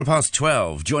Past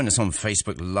 12. Join us on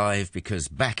Facebook Live because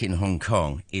back in Hong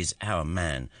Kong is our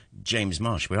man, James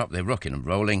Marsh. We're up there rocking and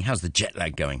rolling. How's the jet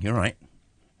lag going? You all right?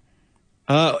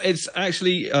 It's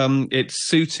actually it's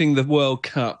suiting the World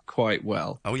Cup quite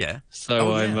well. Oh, yeah?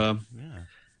 So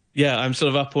I'm sort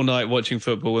of up all night watching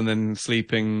football and then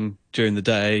sleeping during the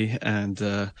day.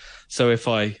 And so if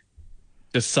I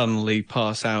just suddenly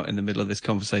pass out in the middle of this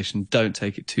conversation, don't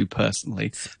take it too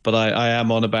personally. But I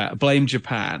am on about, blame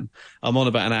Japan. I'm on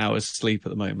about an hour's sleep at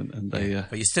the moment. And But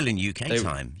you're still in UK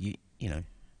time, you know.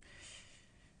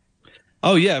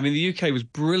 Oh, yeah. I mean, the UK was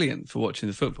brilliant for watching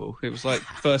the football. It was like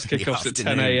first kickoffs at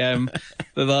 10 a.m.,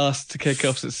 the last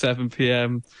kickoffs at 7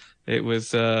 p.m. It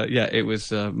was,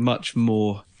 much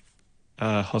more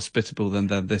hospitable than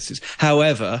this is.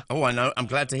 However... Oh, I know. I'm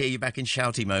glad to hear you back in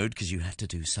shouty mode because you had to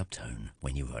do subtone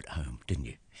when you were at home, didn't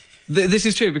you? This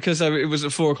is true because it was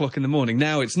at 4 o'clock in the morning.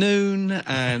 Now it's noon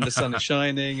and the sun is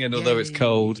shining, and although it's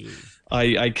cold,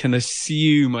 I can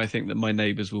assume, I think, that my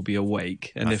neighbours will be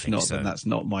awake. And if not, then that's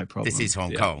not my problem. This is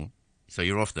Hong Kong, so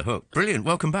you're off the hook. Brilliant.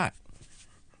 Welcome back.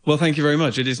 Well, thank you very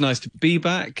much. It is nice to be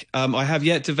back. I have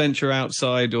yet to venture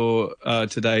outside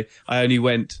today. I only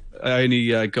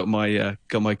got my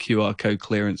QR code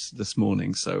clearance this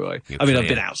morning. So I've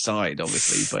been outside,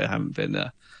 obviously, but I haven't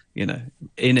been, in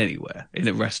anywhere, in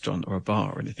a restaurant or a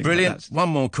bar or anything. Brilliant. Like that. One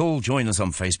more call. Join us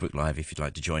on Facebook Live if you'd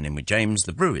like to join in with James.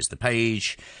 The Brew is the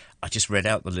page. I just read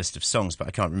out the list of songs, but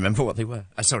I can't remember what they were.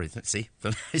 Sorry, see?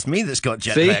 It's me that's got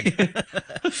jet lag.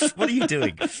 What are you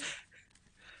doing?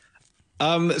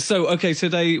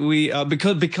 Today we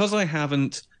because I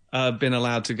haven't been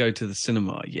allowed to go to the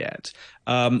cinema yet.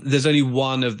 There's only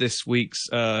one of this week's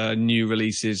new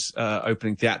releases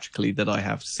opening theatrically that I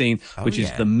have seen, which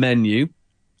is The Menu.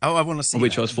 Oh, I want to see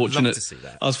which that. I was fortunate to see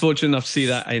that. I was fortunate enough to see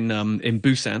that in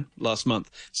Busan last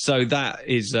month. So that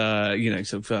is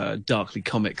darkly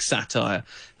comic satire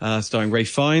starring Ray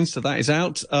Fiennes. So that is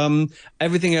out.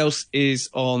 Everything else is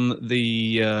on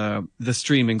the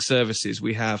streaming services.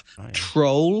 We have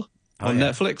Troll on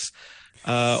Netflix.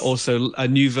 Also a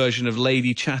new version of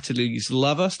Lady Chatterley's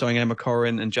Lover starring Emma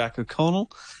Corrin and Jack O'Connell.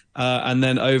 And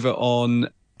then over on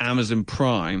Amazon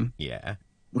Prime. Yeah.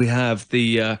 We have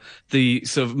the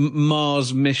sort of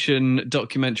Mars mission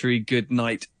documentary Good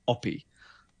Night Oppie.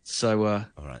 So all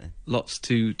right. Lots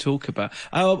to talk about.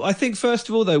 I think first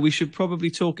of all, though, we should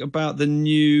probably talk about the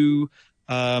new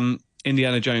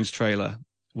Indiana Jones trailer,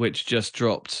 which just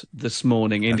dropped this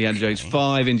morning. Indiana Jones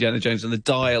 5, Indiana Jones and the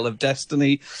Dial of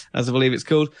Destiny, as I believe it's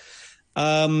called.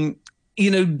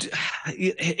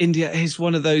 India is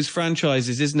one of those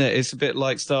franchises, isn't it? It's a bit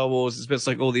like Star Wars. It's a bit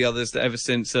like all the others that ever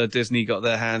since Disney got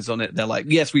their hands on it, they're like,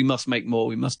 yes, we must make more.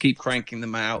 We must keep cranking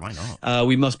them out. Why not?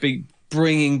 We must be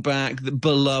bringing back the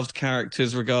beloved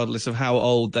characters, regardless of how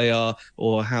old they are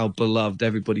or how beloved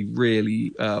everybody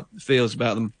really feels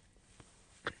about them.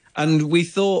 And we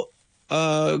thought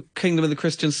Kingdom of the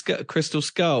Crystal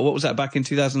Skull, what was that, back in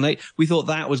 2008? We thought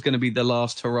that was going to be the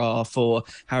last hurrah for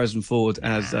Harrison Ford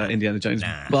as Indiana Jones.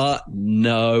 But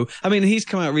no. I mean, he's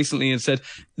come out recently and said,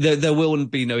 there will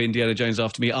be no Indiana Jones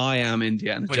after me. I am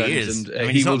Indiana Jones. He is.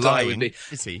 And he's will not die lying, with me.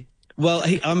 Is he? Well,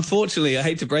 unfortunately, I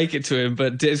hate to break it to him,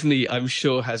 but Disney, I'm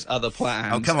sure, has other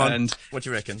plans. Oh, come on. And what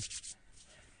do you reckon?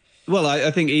 Well, I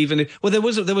think there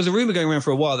was a rumor going around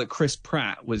for a while that Chris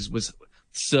Pratt was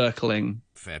circling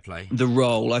fair play the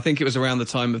role. I think it was around the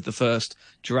time of the first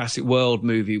Jurassic World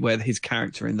movie where his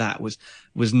character in that was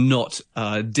not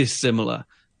dissimilar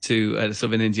to sort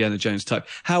of an Indiana Jones type.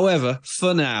 However,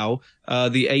 for now,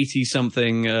 the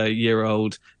 80-something year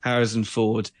old Harrison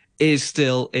Ford is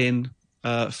still in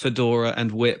fedora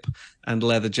and whip and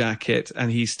leather jacket,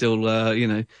 and he's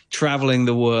still traveling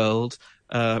the world,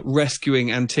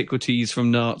 rescuing antiquities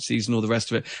from Nazis and all the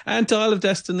rest of it. And Dial of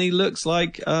Destiny looks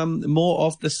like more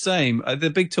of the same. The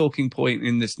big talking point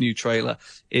in this new trailer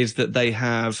is that they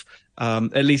have,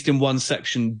 at least in one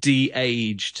section,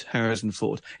 de-aged Harrison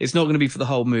Ford. It's not going to be for the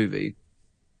whole movie,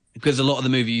 because a lot of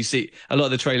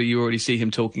the trailer, you already see him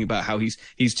talking about how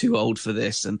he's too old for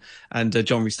this, and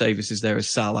John Rhys Davies is there as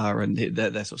Salah, and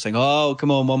they're sort of saying, oh,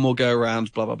 come on, one more go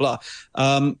around, blah blah blah.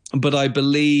 But I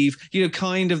believe,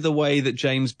 kind of the way that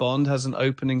James Bond has an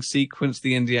opening sequence,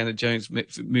 the Indiana Jones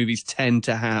movies tend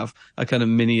to have a kind of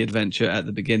mini adventure at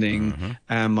the beginning,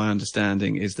 and my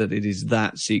understanding is that it is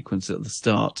that sequence at the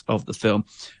start of the film,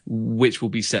 which will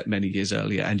be set many years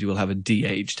earlier, and you will have a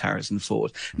de-aged Harrison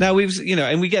Ford. Now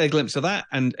and we get a glimpse of that,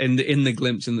 and in the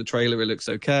glimpse in the trailer it looks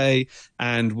okay,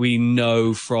 and we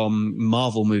know from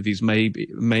Marvel movies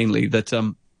mainly that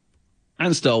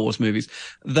and Star Wars movies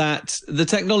that the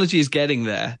technology is getting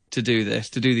there to do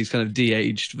these kind of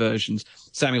de-aged versions.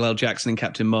 Samuel L. Jackson in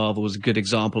Captain Marvel was a good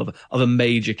example of a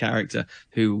major character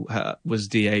who was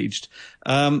de-aged.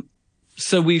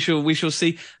 So we shall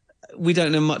see. We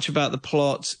don't know much about the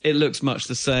plot. It looks much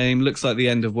the same. Looks like the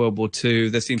end of World War II.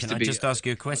 There seems to be... Can I just ask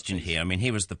you a question here? I mean,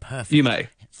 he was the perfect... You may.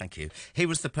 Thank you. He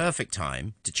was the perfect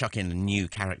time to chuck in a new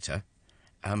character,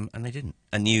 and they didn't.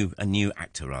 A new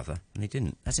actor, rather, and they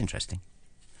didn't. That's interesting.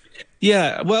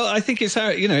 Yeah, well, I think it's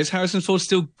Harrison Ford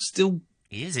still.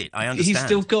 Is it? I understand. He's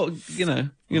still got,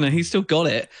 he's still got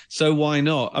it. So why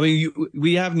not? I mean,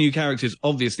 we have new characters.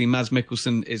 Obviously, Mads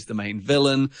Mikkelsen is the main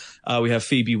villain. We have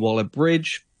Phoebe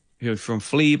Waller-Bridge, who from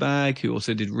Fleabag, who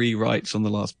also did rewrites on the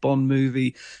last Bond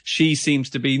movie. She seems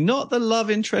to be not the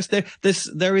love interest.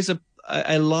 There is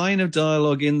a line of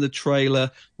dialogue in the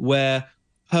trailer where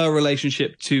her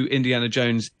relationship to Indiana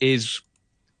Jones is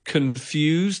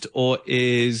confused or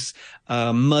is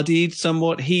muddied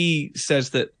somewhat. He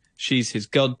says that she's his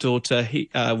goddaughter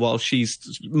while she's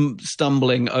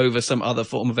stumbling over some other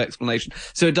form of explanation.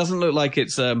 So it doesn't look like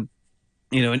it's an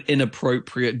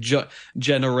inappropriate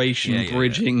generation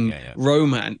bridging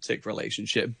romantic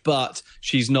relationship, but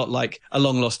she's not like a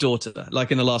long lost daughter.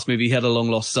 Like in the last movie, he had a long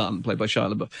lost son played by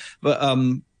Shia LaBeouf. But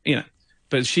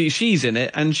but she's in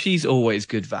it and she's always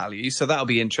good value. So that'll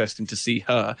be interesting to see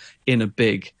her in a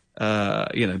big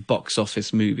box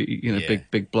office movie,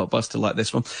 big blockbuster like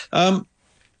this one.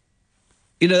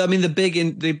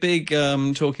 The big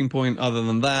talking point other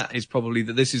than that is probably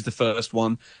that this is the first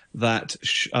one that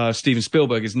Steven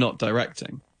Spielberg is not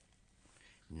directing.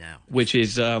 No. Which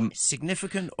is...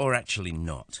 significant or actually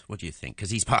not? What do you think? Because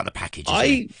he's part of the package,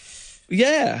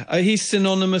 he's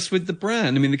synonymous with the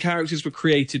brand. I mean, the characters were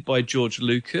created by George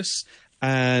Lucas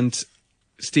and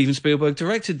Steven Spielberg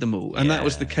directed them all, and that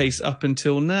was the case up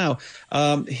until now.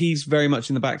 He's very much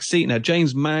in the back seat now.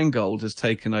 James Mangold has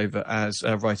taken over as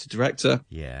a writer-director.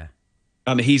 Yeah.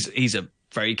 He's a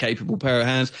very capable pair of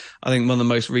hands. I think one of the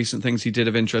most recent things he did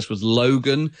of interest was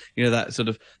Logan, that sort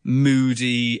of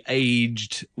moody,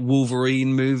 aged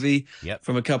Wolverine movie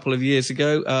from a couple of years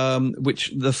ago,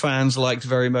 which the fans liked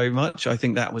very, very much. I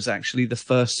think that was actually the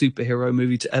first superhero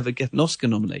movie to ever get an Oscar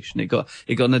nomination. It got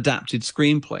an adapted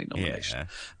screenplay nomination.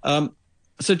 Yeah.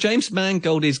 So James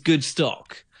Mangold is good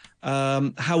stock.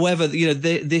 However,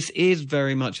 this is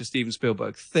very much a Steven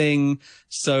Spielberg thing,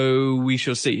 so we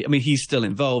shall see. I mean, he's still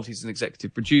involved. He's an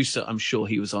executive producer. I'm sure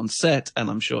he was on set, and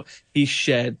I'm sure he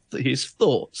shared his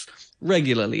thoughts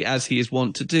regularly, as he is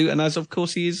wont to do, and as, of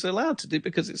course, he is allowed to do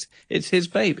because it's his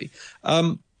baby.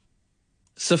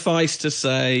 Suffice to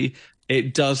say,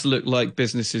 it does look like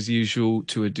business as usual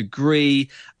to a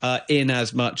degree, in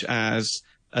as much as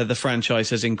the franchise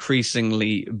has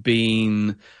increasingly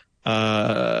been...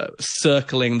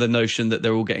 circling the notion that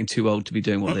they're all getting too old to be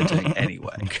doing what they're doing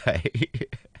anyway. Okay.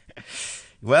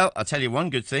 Well, I'll tell you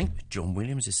one good thing. John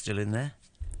Williams is still in there.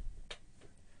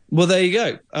 Well, there you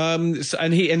go. And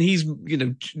he's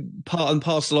part and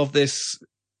parcel of this,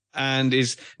 and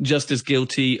is just as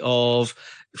guilty of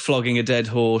flogging a dead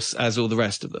horse as all the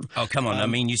rest of them. Oh, come on. I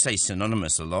mean, you say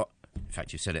synonymous a lot. In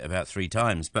fact, you've said it about 3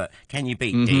 times. But can you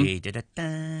beat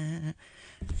da-da-da-da?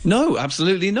 No,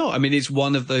 absolutely not. I mean, it's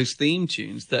one of those theme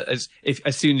tunes that as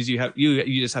soon as you have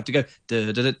you just have to go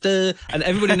da da da da, and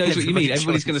everybody knows what you mean.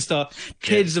 Everybody's going to start.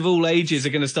 Kids of all ages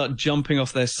are going to start jumping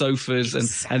off their sofas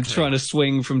and trying to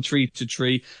swing from tree to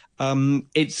tree.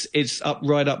 It's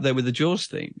right up there with the Jaws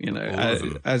theme,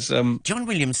 John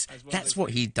Williams. That's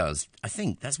what he does. I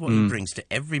think that's what he brings to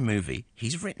every movie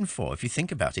he's written for. If you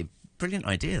think about it, brilliant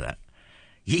idea that.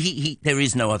 There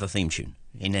is no other theme tune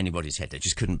in anybody's head. There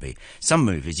just couldn't be. Some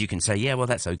movies you can say, yeah, well,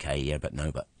 that's okay, but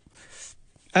no, but.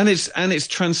 And it's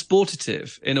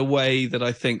transportative in a way that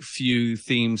I think few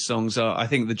theme songs are. I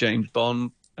think the James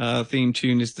Bond theme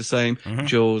tune is the same. Mm-hmm.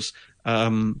 Jaws,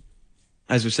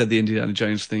 as we said, the Indiana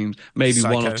Jones themes, maybe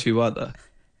Psycho. One or two other.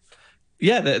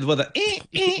 Yeah,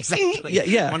 exactly.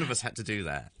 Yeah. One of us had to do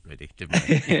that, really, didn't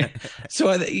we? Yeah.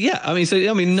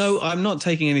 No, I'm not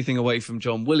taking anything away from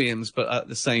John Williams, but at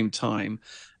the same time,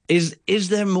 is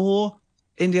there more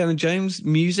Indiana Jones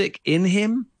music in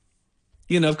him?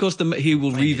 Of course, he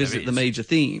will revisit the major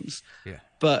themes. Yeah.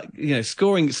 But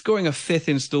scoring a 5th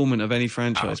installment of any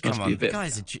franchise must be a bit.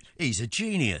 He's a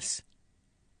genius.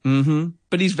 Mm-hmm.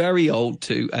 But he's very old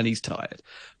too, and he's tired.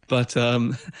 But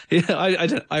I'm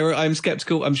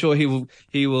skeptical. I'm sure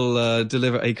he will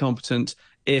deliver a competent,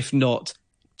 if not,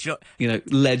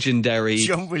 legendary.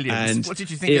 John Williams. And what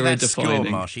did you think of that score,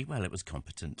 Marshy? Well, it was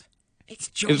competent. It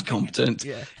was competent.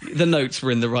 Yeah. The notes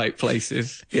were in the right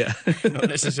places. Yeah. Not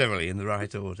necessarily in the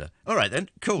right order. All right then.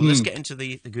 Cool. Let's get into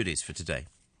the goodies for today.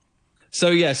 So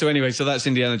anyway, so that's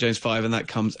Indiana Jones 5, and that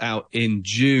comes out in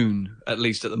June, at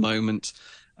least at the moment.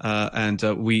 And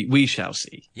we shall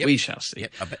see. Yep. We shall see.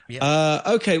 Yep, I bet, yeah.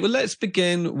 Okay, well, let's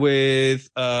begin with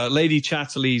Lady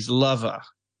Chatterley's Lover,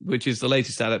 which is the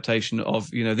latest adaptation of,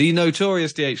 the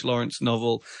notorious D.H. Lawrence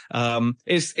novel.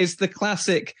 It's the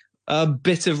classic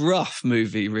bit of rough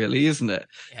movie, really, isn't it?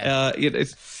 Yeah.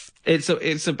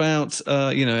 It's about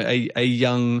a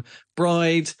young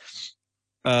bride,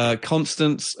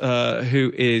 Constance,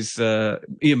 who is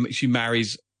she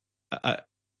marries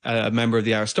a member of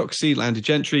the aristocracy, landed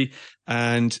gentry,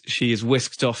 and she is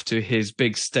whisked off to his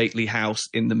big stately house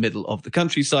in the middle of the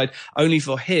countryside, only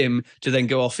for him to then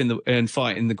go off and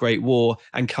fight in the Great War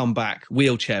and come back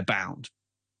wheelchair bound,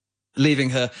 leaving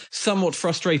her somewhat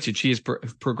frustrated. She is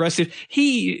progressive.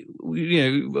 He,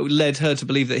 led her to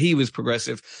believe that he was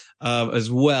progressive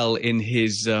as well in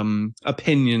his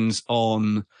opinions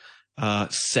on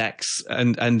sex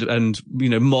and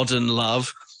modern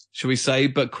love, shall we say.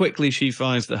 But quickly she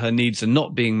finds that her needs are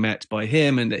not being met by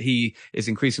him, and that he is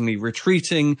increasingly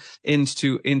retreating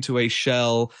into a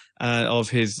shell of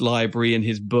his library and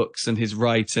his books and his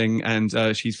writing, and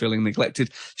she's feeling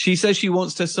neglected. She says she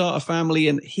wants to start a family,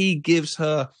 and he gives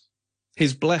her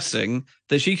his blessing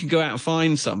that she can go out and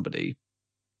find somebody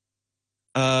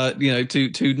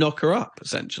to knock her up,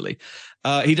 essentially.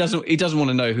 He doesn't want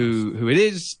to know who it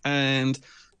is, and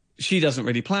she doesn't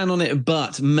really plan on it,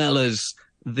 but Mellors,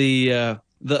 the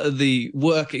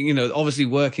working, obviously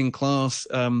working class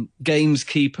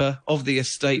gameskeeper of the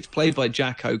estate, played by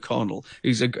Jack O'Connell,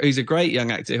 who's a great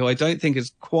young actor who I don't think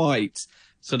has quite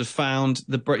sort of found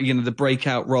the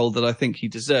breakout role that I think he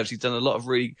deserves. He's done a lot of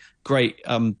really great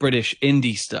British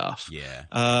indie stuff. Yeah.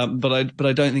 But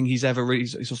I don't think he's ever really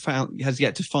sort of has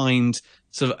yet to find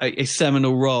sort of a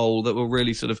seminal role that will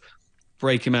really sort of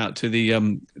break him out to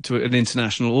an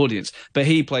international audience. But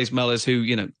he plays Mellors, who,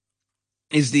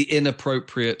 is the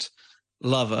inappropriate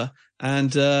lover,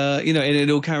 and and it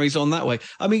all carries on that way.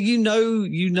 I mean,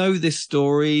 this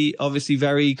story, obviously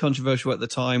very controversial at the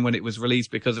time when it was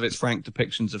released because of its frank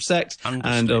depictions of sex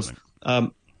and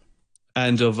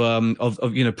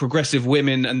of progressive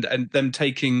women and them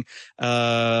taking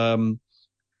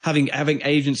having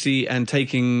agency and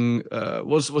taking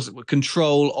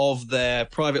control of their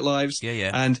private lives.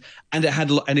 Yeah. And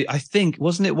I think,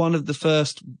 wasn't it one of the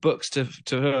first books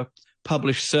to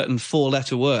publish certain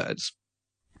 4-letter words,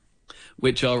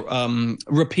 which are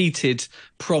repeated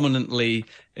prominently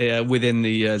within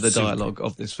the dialogue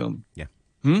of this film. Yeah.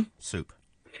 Soup.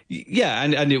 Yeah,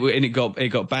 and it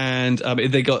got banned.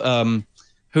 They got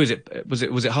who is it? Was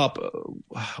it Harper?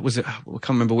 Was it? I can't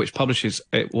remember which publishers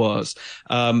it was.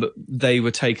 They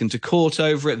were taken to court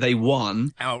over it. They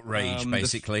won. Outrage,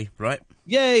 basically, right?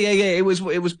 Yeah. It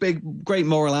was big, great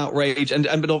moral outrage,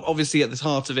 but obviously at the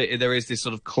heart of it, there is this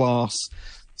sort of class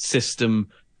system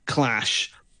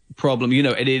clash problem. And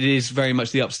it is very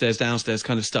much the upstairs downstairs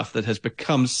kind of stuff that has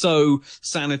become so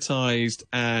sanitized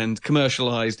and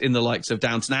commercialized in the likes of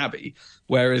Downton Abbey,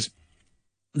 whereas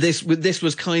this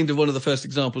was kind of one of the first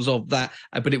examples of that,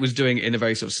 but it was doing it in a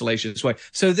very sort of salacious way.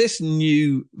 So this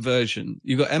new version,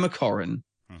 you've got Emma Corrin,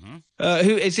 who,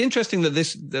 it's interesting that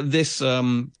this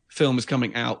film is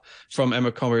coming out from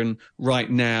Emma Corrin right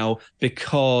now,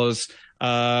 because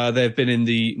they've been in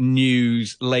the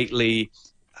news lately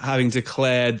having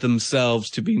declared themselves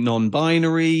to be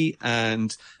non-binary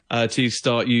and to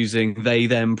start using they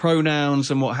them pronouns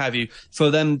and what have you,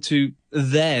 for them to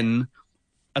then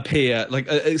appear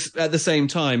at the same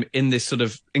time in this sort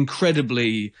of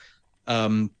incredibly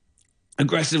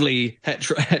aggressively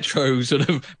hetero sort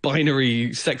of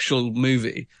binary sexual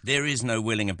movie. There is no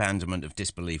willing abandonment of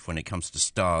disbelief when it comes to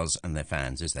stars and their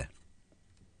fans, is there?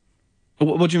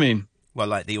 What do you mean? Well,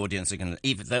 like, the audience are going to,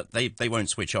 even they won't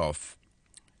switch off,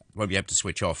 won't be able to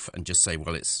switch off and just say,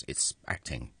 well, it's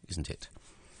acting, isn't it?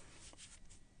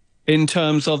 In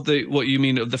terms of what you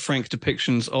mean of the frank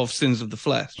depictions of sins of the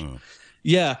flesh.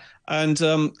 Yeah, and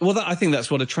I think that's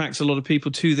what attracts a lot of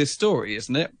people to this story,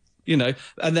 isn't it?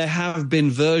 And there have been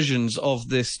versions of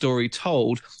this story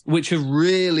told which have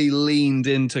really leaned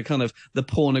into kind of the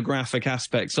pornographic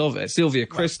aspects of it. Sylvia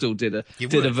Crystal did a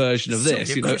version of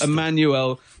this.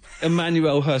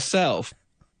 Emmanuelle herself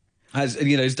has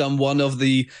done one of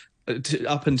the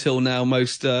up until now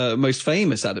most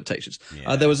famous adaptations.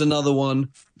 Yeah. There was another one.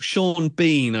 Sean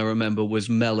Bean, I remember, was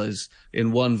Mellors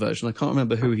in one version. I can't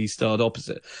remember who he starred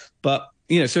opposite, but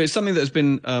so it's something that's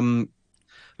been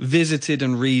visited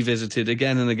and revisited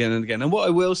again and again and again. And what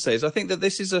I will say is, I think that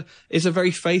this is a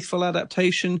very faithful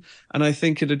adaptation, and I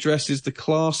think it addresses the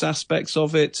class aspects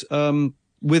of it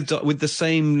with the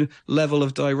same level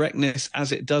of directness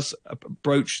as it does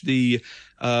approach the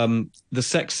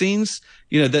sex scenes.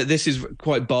 You know, that this is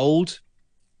quite bold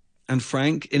and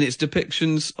frank in its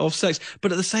depictions of sex,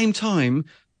 but at the same time,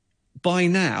 by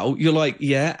now you're like,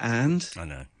 yeah, and I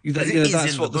know.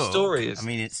 That's what the story is. I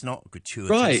mean, it's not gratuitous,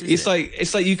 right? Is it?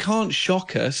 It's like you can't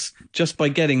shock us just by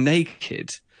getting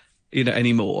naked,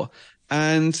 anymore.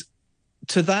 And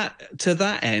to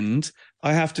that end,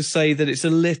 I have to say that it's a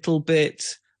little bit,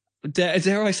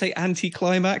 dare I say,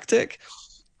 anticlimactic.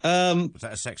 Was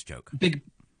that a sex joke? Big,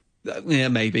 yeah,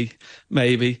 maybe.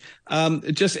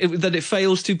 That it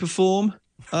fails to perform.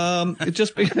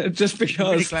 Just because.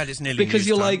 I'm really glad it's nearly because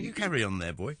you're time. like, you carry on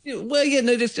there, boy. Well, yeah,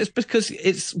 no, it's because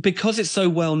it's so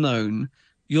well known.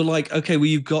 You're like, okay, well,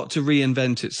 you've got to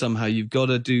reinvent it somehow. You've got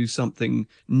to do something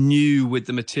new with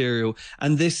the material.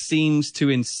 And this seems to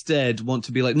instead want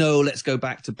to be like, no, let's go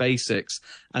back to basics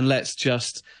and let's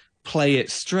just play it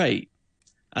straight,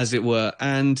 as it were.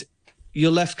 And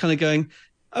you're left kind of going,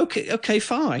 okay,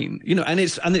 fine. And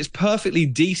it's perfectly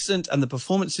decent, and the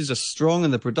performances are strong,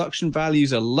 and the production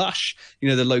values are lush.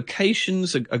 The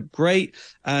locations are great.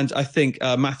 And I think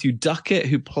Matthew Duckett,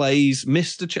 who plays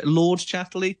Lord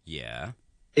Chatterley,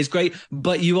 is great.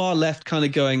 But you are left kind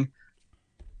of going,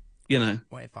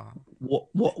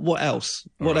 what else?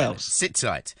 What else? Sit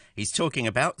tight. He's talking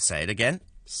about, say it again.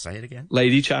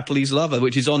 Lady Chatterley's Lover,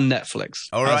 which is on Netflix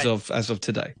as of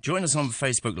today. Join us on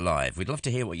Facebook Live. We'd love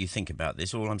to hear what you think about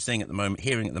this. All I'm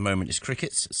hearing at the moment is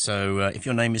crickets. So if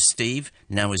your name is Steve,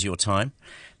 now is your time.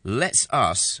 Let's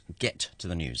us get to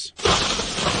the news.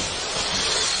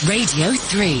 Radio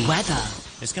 3 weather.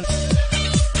 It's going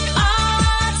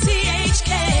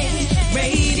RTHK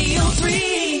Radio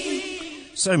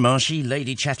 3. So, Marshy,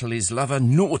 Lady Chatterley's Lover,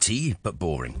 naughty but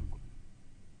boring.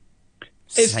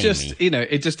 It's just,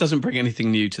 it just doesn't bring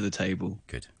anything new to the table.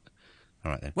 Good.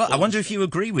 All right, then. Well, I wonder if you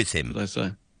agree with him. What did I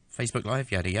say? Facebook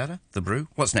Live, yada, yada. The Brew.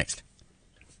 What's next?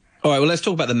 All right, well, let's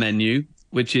talk about The Menu,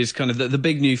 which is kind of the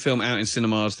big new film out in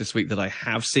cinemas this week that I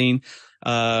have seen.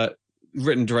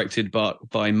 Written, directed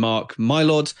by Mark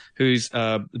Mylod, who's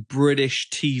a British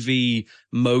TV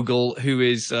mogul, who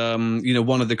is,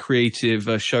 one of the creative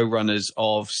showrunners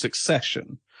of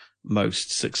Succession.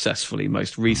 Most successfully,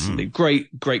 most recently. Great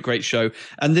show.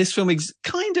 And this film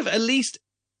kind of, at least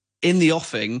in the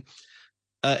offing,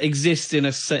 exists in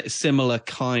a similar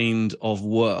kind of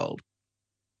world.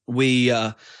 We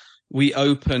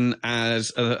open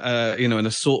as an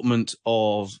assortment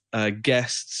of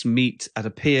guests meet at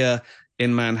a pier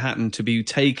in Manhattan to be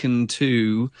taken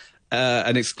to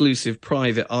an exclusive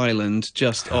private island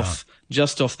just off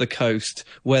the coast,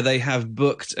 where they have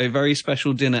booked a very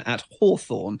special dinner at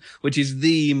Hawthorne, which is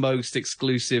the most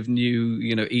exclusive new,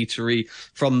 eatery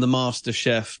from the master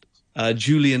chef,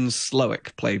 Julian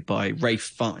Slowik, played by Ralph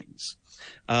Fiennes.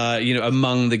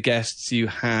 Among the guests, you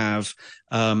have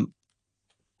Janet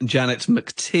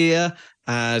McTeer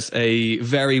as a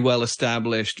very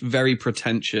well-established, very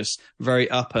pretentious,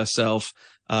 very up herself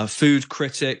food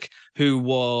critic who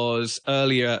was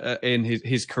earlier in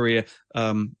his career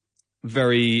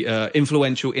very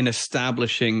influential in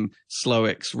establishing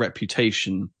Slowik's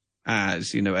reputation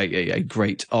as, a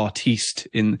great artiste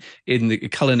in the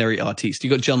culinary artiste. You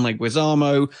got John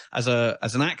Leguizamo as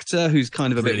an actor who's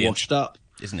kind of a bit washed up,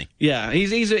 isn't he? Yeah,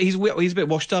 he's a bit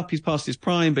washed up. He's past his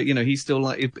prime, but he's still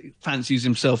he fancies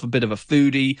himself a bit of a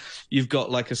foodie. You've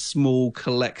got like a small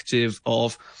collective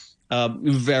of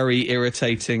very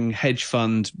irritating hedge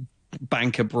fund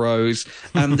banker bros,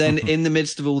 and then in the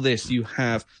midst of all this, you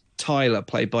have Tyler,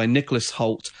 played by Nicholas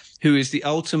Hoult, who is the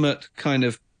ultimate kind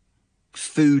of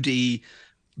foodie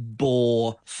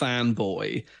bore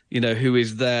fanboy, who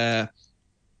is there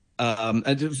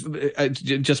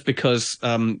just because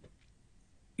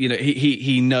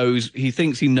he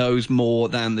thinks he knows more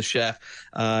than the chef.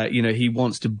 He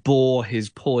wants to bore his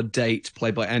poor date,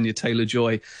 played by Anya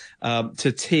Taylor-Joy,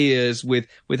 to tears with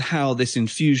how this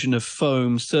infusion of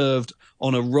foam served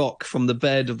on a rock from the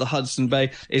bed of the Hudson Bay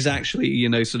is actually,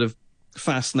 sort of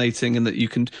fascinating, and that you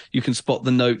can spot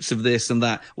the notes of this and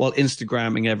that while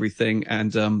Instagramming everything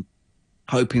and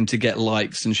hoping to get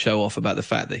likes and show off about the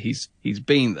fact that he's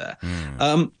been there.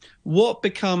 What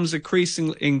becomes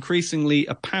increasingly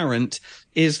apparent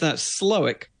is that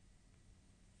Slowik,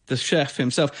 the chef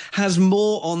himself, has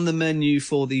more on the menu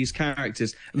for these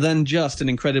characters than just an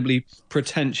incredibly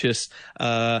pretentious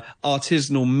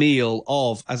artisanal meal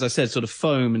of, as I said, sort of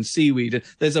foam and seaweed.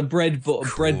 There's a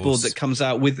breadboard that comes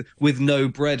out with no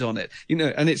bread on it,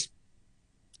 and it's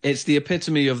the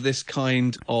epitome of this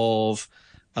kind of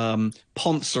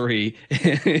poncery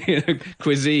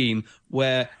cuisine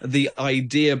where the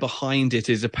idea behind it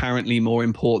is apparently more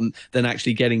important than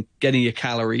actually getting your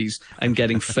calories and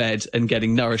getting fed and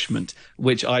getting nourishment,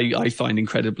 which I find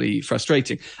incredibly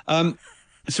frustrating.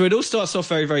 So it all starts off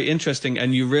very, very interesting,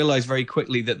 and you realize very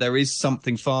quickly that there is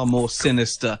something far more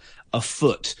sinister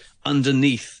afoot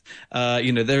underneath.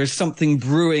 There is something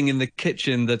brewing in the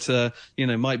kitchen that,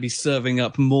 might be serving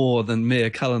up more than mere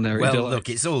culinary delight. Well, look,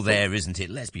 it's all there, isn't it?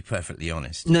 Let's be perfectly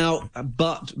honest. Now,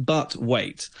 but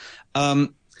wait. So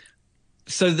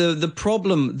the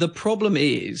problem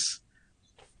is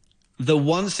that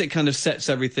once it kind of sets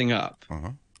everything up,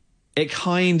 it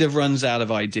kind of runs out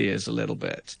of ideas a little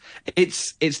bit.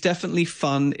 It's definitely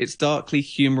fun. It's darkly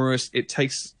humorous. It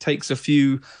takes a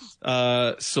few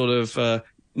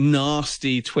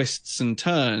nasty twists and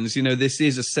turns. This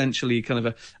is essentially kind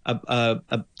of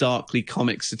a darkly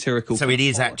comic, satirical. So it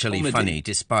is actually comedy. funny,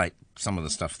 despite some of the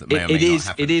stuff that may or may not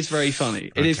happen. It is very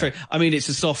funny. It is very. I mean, it's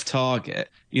a soft target.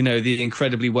 The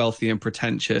incredibly wealthy and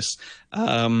pretentious.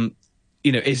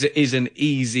 Is an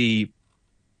easy.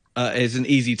 Is an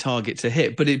easy target to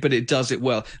hit, but it does it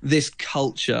well. This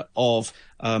culture of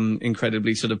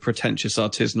incredibly sort of pretentious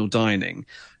artisanal dining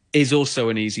is also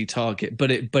an easy target,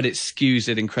 but it skews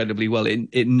it incredibly well.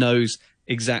 It knows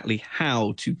exactly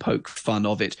how to poke fun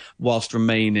of it whilst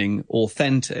remaining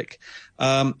authentic.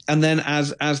 And then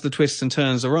as the twists and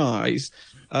turns arise,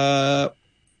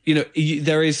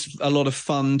 there is a lot of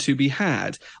fun to be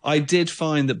had. I did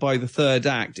find that by the third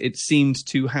act, it seemed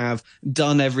to have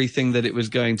done everything that it was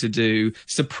going to do,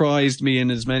 surprised me in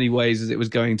as many ways as it was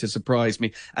going to surprise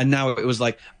me. And now it was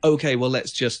like, okay, well,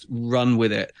 let's just run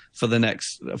with it for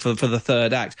the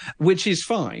third act, which is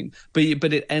fine.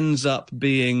 But it ends up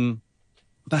being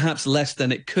perhaps less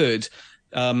than it could,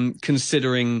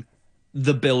 considering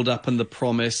the build-up and the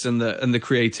promise and the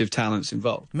creative talents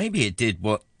involved. Maybe it did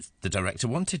what the director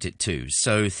wanted it to.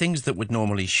 So things that would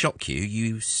normally shock you,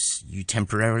 you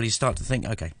temporarily start to think,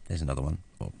 okay, there's another one,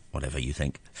 or whatever you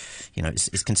think.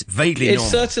 It's vaguely normal.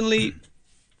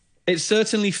 It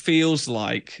certainly feels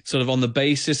like, sort of on the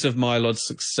basis of Mylod's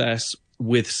success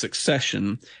with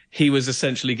Succession, he was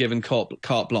essentially given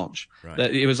carte blanche. Right.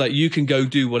 That it was like, you can go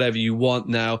do whatever you want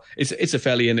now. It's a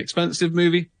fairly inexpensive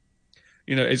movie.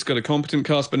 It's got a competent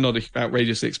cast, but not an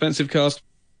outrageously expensive cast.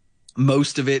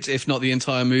 Most of it, if not the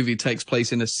entire movie, takes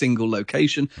place in a single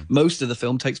location. Most of the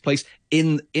film takes place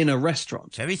in a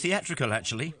restaurant. Very theatrical,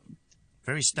 actually.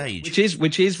 Very staged.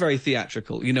 Which is very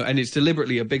theatrical, and it's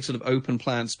deliberately a big sort of open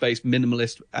plan space,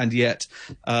 minimalist, and yet,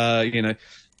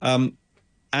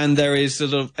 and there is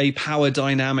sort of a power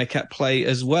dynamic at play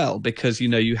as well, because,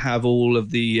 you have all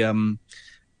of the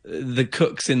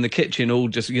cooks in the kitchen all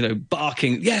just,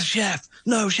 barking, yes, chef,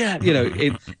 no, chef,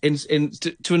 to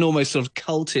an almost sort of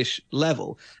cultish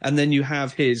level. And then you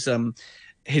have his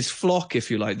flock,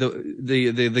 if you like,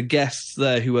 the guests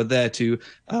there who are there to,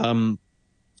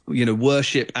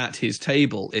 worship at his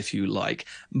table, if you like.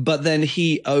 But then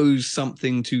he owes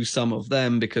something to some of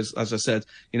them because, as I said,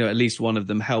 at least one of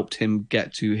them helped him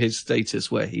get to his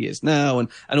status where he is now, and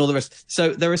all the rest.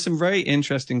 So there are some very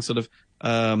interesting sort of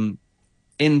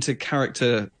into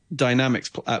character dynamics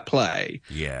at play.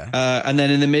 Yeah. And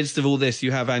then in the midst of all this,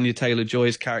 you have Anya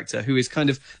Taylor-Joy's character, who is kind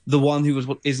of the one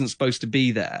who isn't supposed to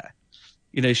be there.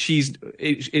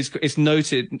 It's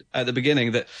noted at the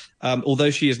beginning that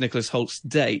although she is Nicholas Holt's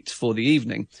date for the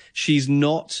evening, she's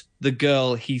not the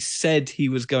girl he said he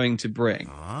was going to bring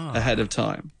ahead of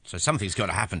time. So something's got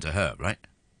to happen to her, right?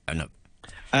 Oh, no.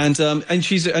 And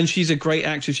she's a great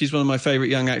actress. She's one of my favorite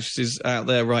young actresses out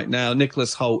there right now.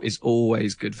 Nicholas Hoult is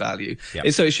always good value.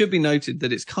 Yep. So it should be noted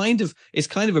that it's kind of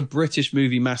a British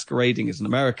movie masquerading as an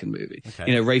American movie.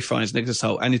 Okay. Ralph Fiennes, Nicholas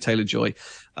Hoult, Anya Taylor-Joy,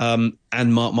 and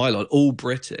Mark Mylod, all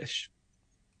British.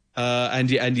 And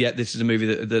yet this is a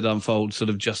movie that unfolds sort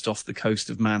of just off the coast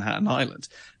of Manhattan Island.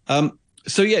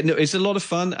 So yeah, no, it's a lot of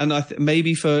fun, and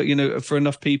maybe for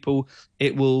enough people,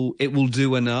 it will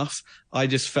do enough. I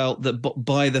just felt that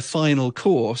by the final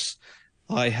course,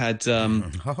 I had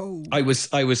I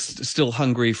was still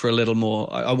hungry for a little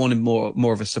more. I wanted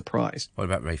more of a surprise. What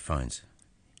about Ralph Fiennes?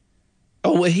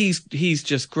 Oh, well, he's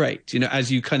just great.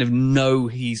 As you kind of know,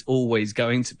 he's always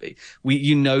going to be.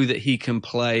 That he can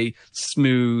play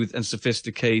smooth and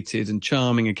sophisticated and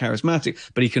charming and charismatic,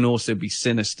 but he can also be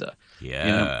sinister.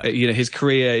 Yeah. His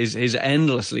career is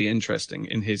endlessly interesting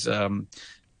in his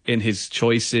in his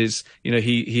choices. You know,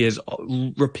 he has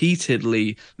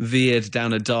repeatedly veered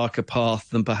down a darker path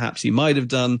than perhaps he might have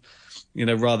done, you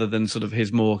know, rather than sort of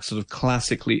his more sort of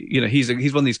classically, you know, he's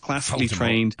one of these classically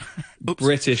trained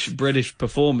British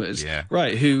performers,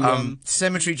 right? Who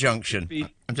Cemetery Junction.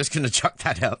 I'm just going to chuck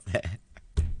that out there.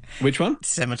 Which one?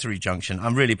 Cemetery Junction.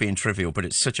 I'm really being trivial, but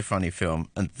it's such a funny film,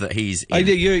 and that he's.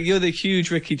 You're the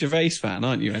huge Ricky Gervais fan,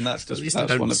 aren't you? And that's just at least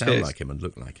that's I don't one of sound his. like him and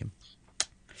look like him.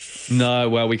 No,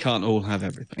 well, we can't all have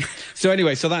everything. So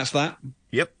anyway, so that's that.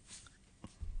 Yep.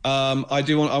 I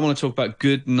want to talk about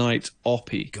Good Night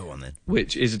Oppie. Go on then.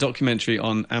 Which is a documentary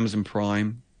on Amazon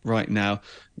Prime right now,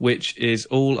 which is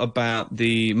all about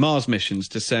the Mars missions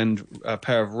to send a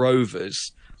pair of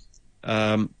rovers,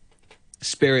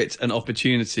 Spirit and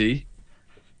Opportunity,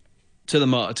 to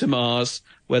Mars,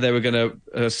 where they were going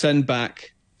to send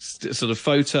back sort of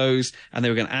photos, and they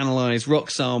were going to analyze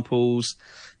rock samples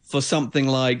for something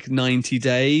like 90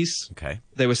 days. Okay.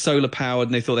 They were solar powered,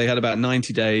 and they thought they had about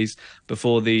 90 days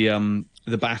before the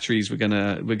batteries were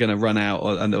gonna run out,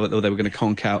 or they were gonna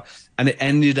conk out, and it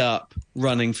ended up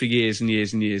running for years and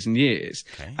years and years and years.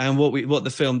 Okay. And what the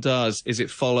film does is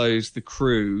it follows the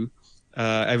crew,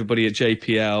 everybody at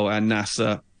JPL and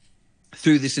NASA,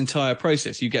 through this entire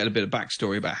process. You get a bit of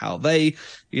backstory about how they,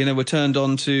 you know, were turned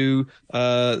on to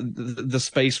the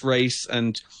space race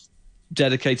and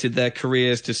dedicated their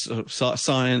careers to sort of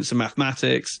science and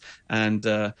mathematics and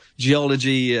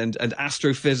geology and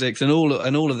astrophysics and all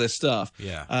of this stuff.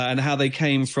 Yeah. And how they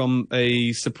came from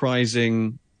a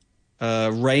surprising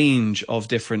range of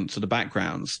different sort of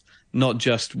backgrounds, not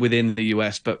just within the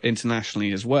US but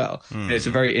internationally as well. It's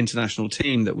a very international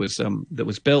team that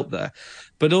was built there,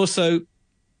 but also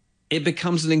it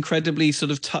becomes an incredibly sort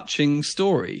of touching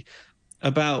story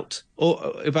about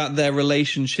their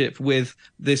relationship with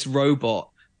this robot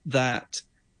that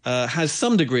has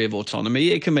some degree of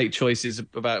autonomy. It can make choices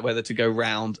about whether to go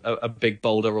round a big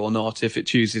boulder or not if it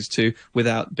chooses to,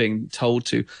 without being told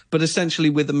to. But essentially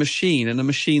with a machine, and a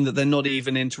machine that they're not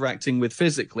even interacting with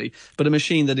physically, but a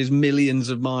machine that is millions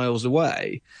of miles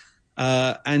away.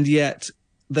 And yet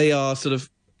they are sort of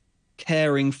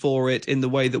caring for it in the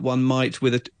way that one might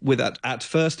with at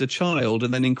first a child,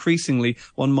 and then increasingly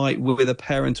one might with a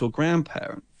parent or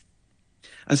grandparent.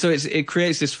 And so it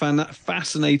creates this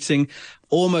fascinating,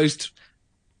 almost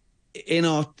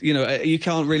you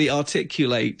can't really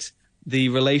articulate the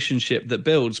relationship that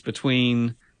builds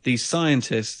between these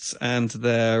scientists and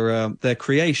their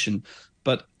creation.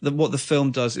 But what the film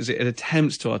does is it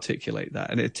attempts to articulate that,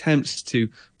 and it attempts to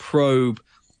probe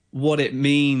what it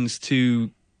means to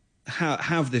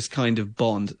have this kind of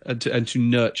bond and to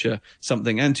nurture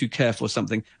something and to care for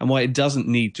something, and why it doesn't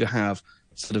need to have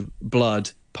sort of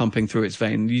blood pumping through its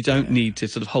vein. You don't need to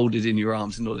sort of hold it in your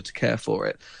arms in order to care for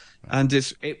it. And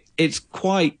it's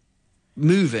quite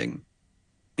moving.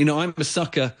 You know, I'm a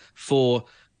sucker for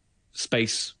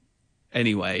space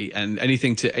anyway, and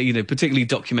anything to, you know, particularly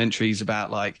documentaries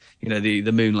about, like, you know,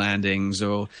 the moon landings,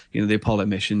 or, you know, the Apollo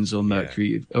missions, or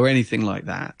Mercury, or anything like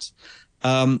that.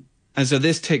 And so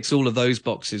this ticks all of those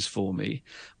boxes for me,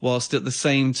 whilst at the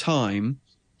same time,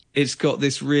 it's got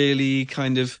this really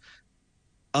kind of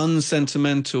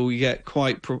unsentimental yet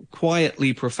quite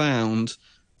quietly profound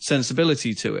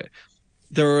sensibility to it.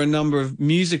 There are a number of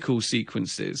musical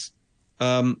sequences,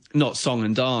 not song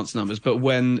and dance numbers, but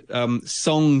when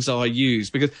songs are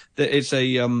used, because it's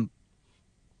a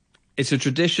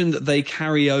tradition that they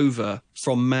carry over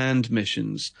from manned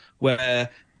missions, where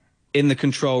in the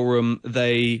control room,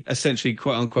 they essentially,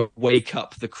 quote unquote, wake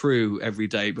up the crew every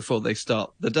day before they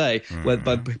start the day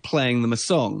by playing them a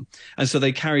song. And so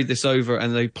they carry this over,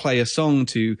 and they play a song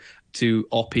to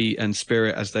Oppie and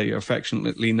Spirit, as they are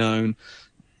affectionately known,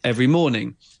 every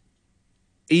morning.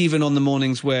 Even on the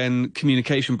mornings when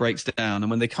communication breaks down and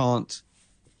when they can't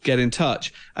get in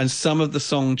touch. And some of the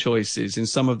song choices in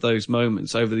some of those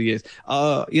moments over the years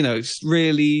are, you know,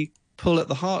 really pull at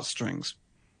the heartstrings.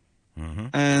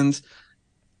 And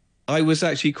I was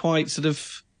actually quite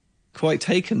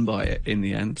taken by it in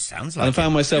the end. Sounds like I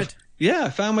found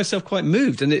myself quite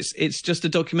moved. And it's just a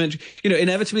documentary. You know,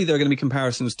 inevitably there are going to be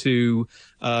comparisons to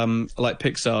like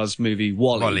Pixar's movie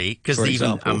WALL-E, because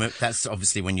even that's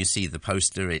obviously, when you see the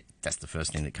poster, that's the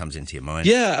first thing that comes into your mind.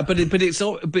 Yeah, but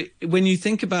when you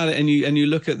think about it and you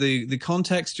look at the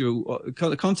context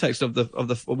of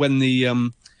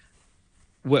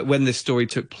when this story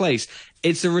took place,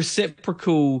 it's a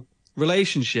reciprocal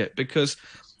relationship, because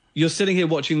you're sitting here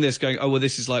watching this going, oh, well,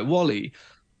 this is like WALL-E.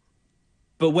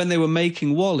 But when they were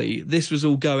making WALL-E, this was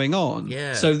all going on.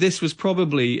 Yeah. So this was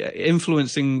probably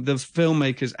influencing the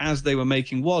filmmakers as they were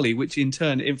making WALL-E, which in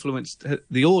turn influenced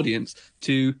the audience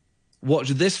to watch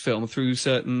this film through a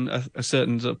certain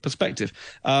sort of perspective.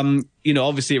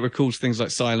 Obviously it recalls things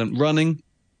like Silent Running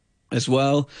as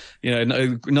well.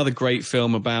 Another great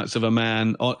film about sort of a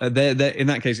man. In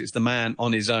that case, it's the man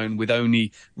on his own with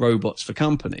only robots for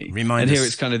company. Here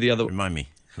it's kind of the other. Remind me.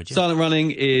 Would you? Silent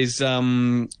Running is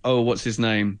what's his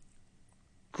name?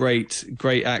 Great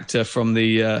actor from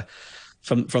the.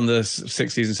 From the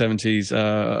 60s and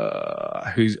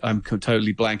 70s, who's I'm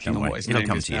totally blanking on what his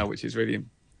name is now, which is really,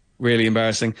 really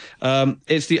embarrassing.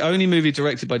 It's the only movie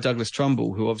directed by Douglas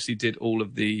Trumbull, who obviously did all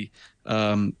of the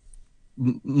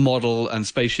model and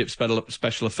spaceship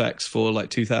special effects for like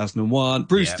 2001.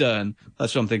 Bruce Dern,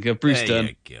 that's what I'm thinking of. Bruce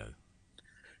Dern. You go.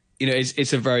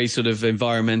 It's a very sort of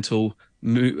environmental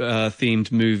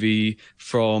themed movie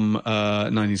from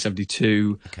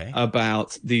 1972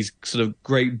 about these sort of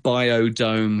great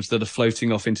biodomes that are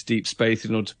floating off into deep space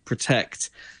in order to protect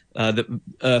the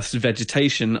Earth's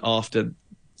vegetation after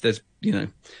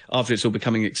it's all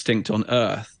becoming extinct on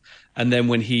Earth. And then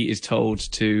when he is told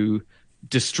to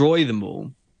destroy them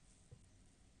all,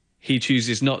 he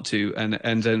chooses not to and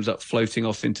ends up floating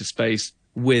off into space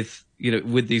with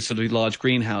these sort of large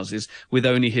greenhouses, with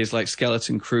only his like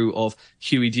skeleton crew of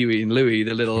Huey, Dewey, and Louie,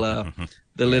 the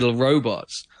little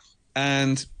robots,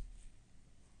 and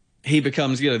he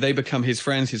becomes, they become his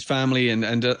friends, his family,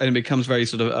 and it becomes very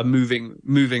sort of a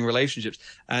moving relationships.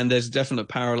 And there's a definite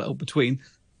parallel between,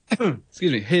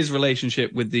 his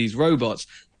relationship with these robots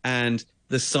and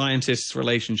the scientists'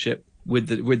 relationship with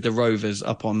the rovers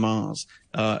up on Mars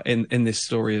in this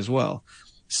story as well.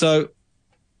 So.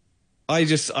 I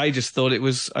just thought it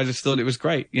was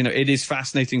great. It is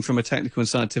fascinating from a technical and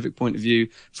scientific point of view,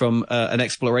 from an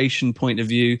exploration point of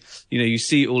view. You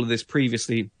see all of this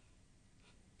previously,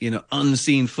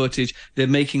 unseen footage. They're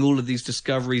making all of these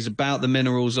discoveries about the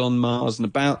minerals on Mars and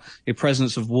about the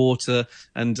presence of water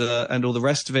and all the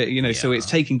rest of it. So it's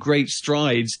taking great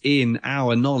strides in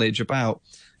our knowledge about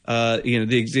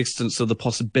the existence or the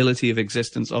possibility of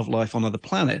existence of life on other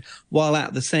planet, while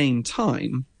at the same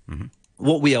time. Mm-hmm.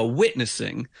 What we are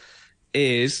witnessing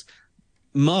is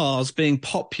Mars being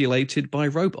populated by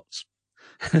robots,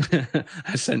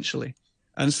 essentially.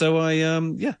 And so I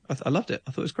loved it.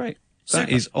 I thought it was great.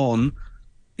 That is on,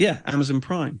 Amazon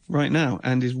Prime right now,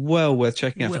 and is well worth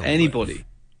checking out for anybody.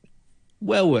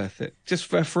 Well worth it, just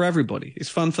for everybody. It's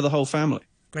fun for the whole family.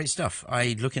 Great stuff.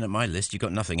 Looking at my list, you've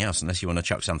got nothing else unless you want to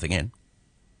chuck something in.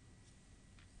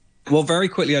 Well, very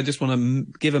quickly, I just want to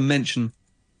give a mention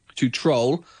to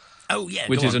Troll. Oh, yeah.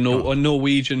 Which is a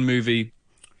Norwegian movie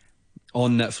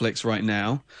on Netflix right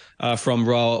now, from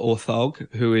Roar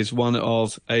Orthog, who is one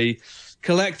of a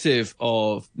collective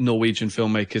of Norwegian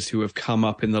filmmakers who have come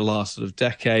up in the last sort of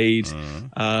decade.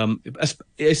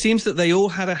 It seems that they all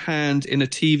had a hand in a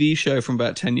TV show from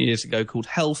about 10 years ago called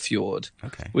Hellfjord,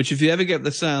 which if you ever get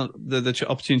the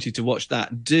opportunity to watch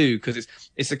that, do, because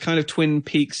it's a kind of Twin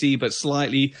Peaksy but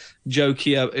slightly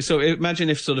jokier. So imagine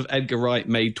if sort of Edgar Wright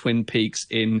made Twin Peaks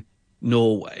in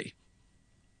Norway.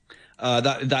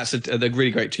 That's a really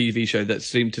great TV show that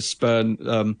seemed to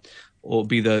spurn or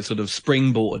be the sort of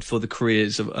springboard for the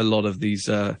careers of a lot of these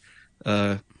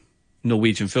Norwegian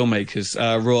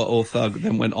filmmakers. Roar Orthog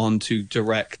then went on to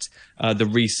direct the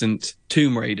recent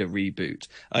Tomb Raider reboot.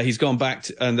 He's gone back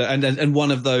to, and one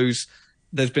of those.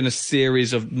 There's been a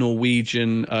series of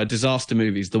Norwegian disaster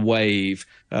movies: The Wave,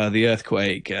 The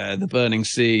Earthquake, The Burning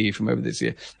Sea, from over this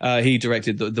year. He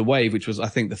directed the Wave, which was, I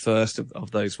think, the first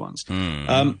of those ones.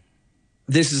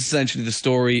 This is essentially the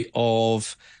story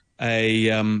of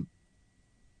a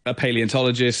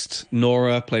paleontologist,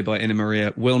 Nora, played by Ina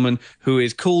Maria Willman, who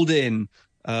is called in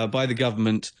by the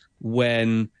government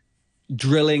when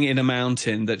drilling in a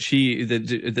mountain that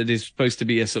is supposed to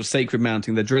be a sort of sacred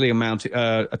mountain. They're drilling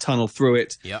a tunnel through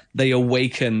it. Yep. They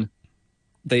awaken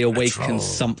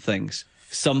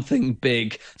something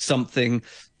big, something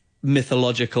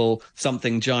mythological,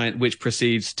 something giant, which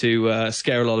proceeds to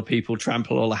scare a lot of people,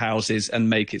 trample all the houses, and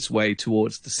make its way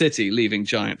towards the city, leaving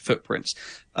giant footprints.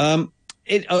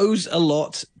 It owes a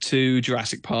lot to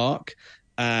Jurassic Park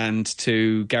and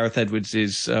to Gareth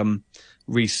Edwards'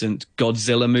 recent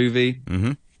Godzilla movie,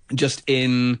 just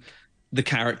in the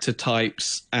character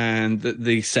types and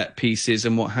the set pieces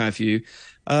and what have you.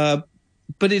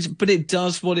 But it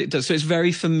does what it does. So it's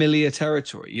very familiar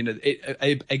territory.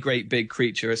 A great big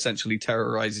creature essentially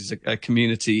terrorizes a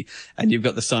community, and you've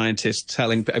got the scientists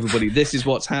telling everybody this is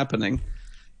what's happening.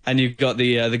 And you've got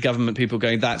the government people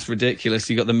going, that's ridiculous.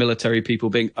 You've got the military people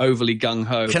being overly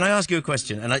gung-ho. Can I ask you a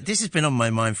question? And this has been on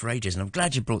my mind for ages, and I'm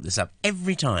glad you brought this up.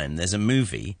 Every time there's a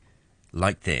movie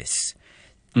like this,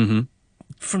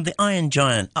 from the Iron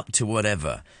Giant up to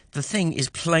whatever, the thing is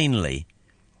plainly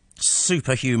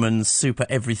superhuman, super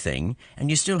everything, and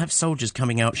you still have soldiers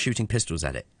coming out shooting pistols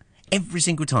at it every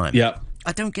single time. Yeah.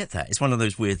 I don't get that. It's one of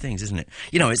those weird things, isn't it?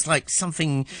 You know, it's like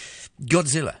something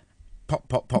Godzilla. Pop,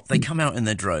 pop, pop. They come out in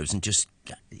their droves and just...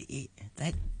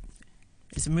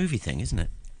 It's a movie thing, isn't it?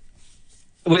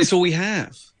 Well, it's all we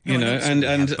have, you know,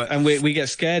 but we get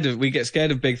scared of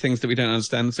big things that we don't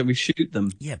understand, so we shoot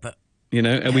them. Yeah, but you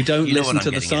know, and we don't you know listen what to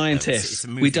I'm the getting at, though. scientists. It's a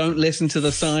movie We don't thing. listen to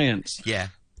the science. Yeah.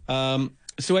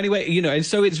 So anyway, you know, and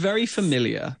so it's very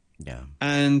familiar. Yeah.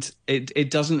 And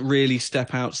it doesn't really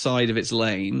step outside of its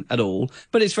lane at all,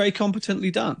 but it's very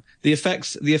competently done. The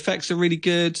effects are really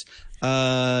good.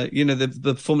 You know,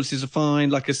 the performances are fine.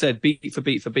 Like I said, beat for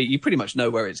beat for beat, you pretty much know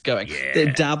where it's going.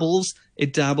 Yeah.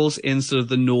 It dabbles in sort of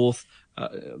the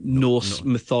Norse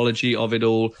mythology of it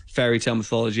all, fairy tale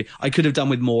mythology. I could have done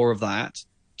with more of that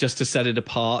just to set it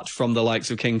apart from the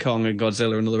likes of King Kong and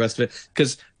Godzilla and all the rest of it,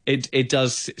 because it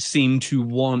does seem to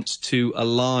want to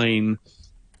align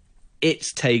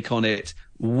its take on it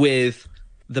with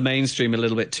the mainstream a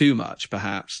little bit too much,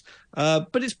 perhaps.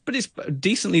 But it's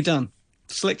decently done,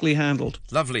 slickly handled.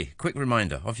 Lovely. Quick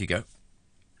reminder. Off you go.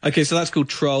 Okay, so that's called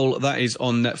Troll. That is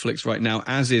on Netflix right now,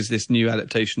 as is this new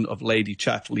adaptation of Lady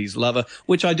Chatterley's Lover,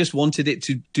 which I just wanted it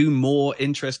to do more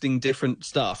interesting, different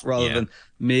stuff rather than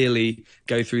merely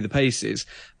go through the paces.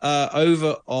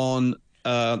 Over on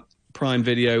Prime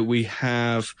Video, we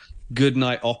have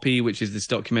Goodnight Oppie, which is this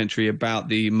documentary about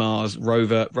the Mars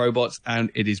rover robots,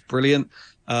 and it is brilliant.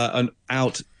 And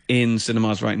out in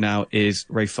cinemas right now is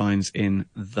Ralph Fiennes in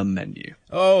The Menu.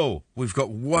 Oh, we've got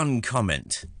one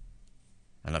comment.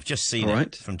 And I've just seen All it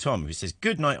right. from Tom, who says,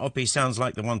 Goodnight Oppie sounds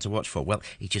like the one to watch for. Well,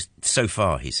 he just, so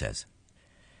far, he says.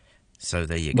 So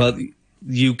there you go. Well,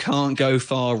 you can't go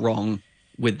far wrong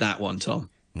with that one, Tom.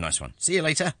 Nice one. See you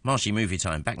later. Marshy Movie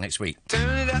Time. Back next week.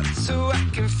 Turn it up so I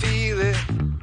can feel